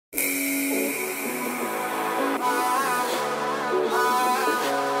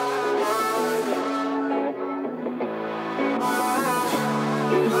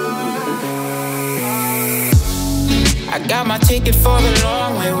got my ticket for the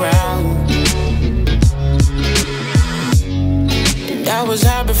long way round. And I was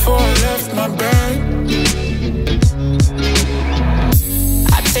high before I left my bed.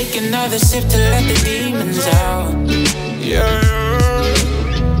 I take another sip to let the demons out. Yeah,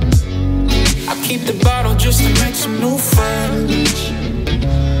 I keep the bottle just to make some new friends.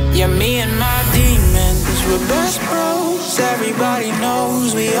 Yeah, me and my demons, we're best bros. Everybody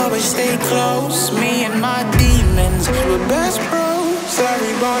knows we always stay close. Me and my demons, we're best bros.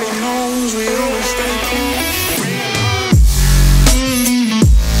 Everybody knows we always stay close.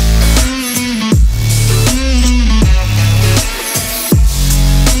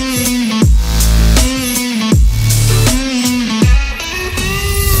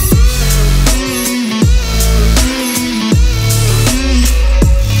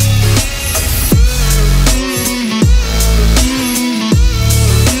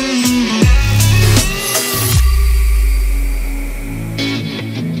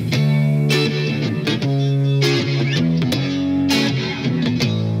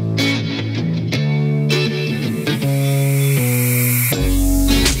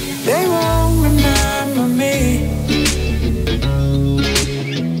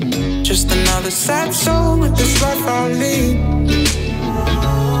 Sad soul with this life I lead.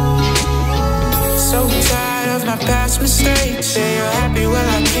 So tired of my past mistakes. Say you're happy, well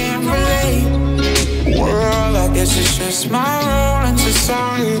I can't relate. Well, I guess it's just my role in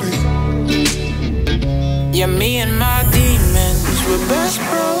society. Yeah, me and my demons, we're best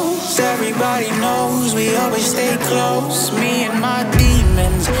bros. Everybody knows we always stay close. Me and my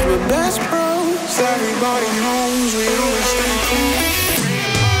demons, we're best bros. Everybody knows we always stay close.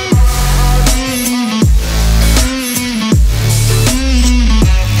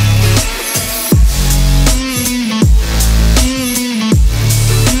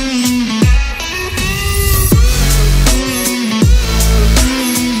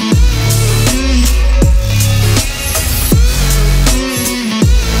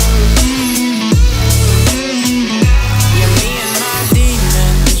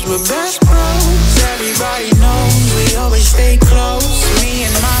 We're best bros, everybody knows we always stay close. Me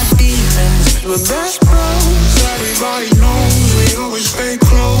and my demons, we're best bros, everybody knows we always stay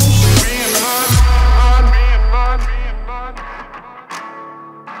close.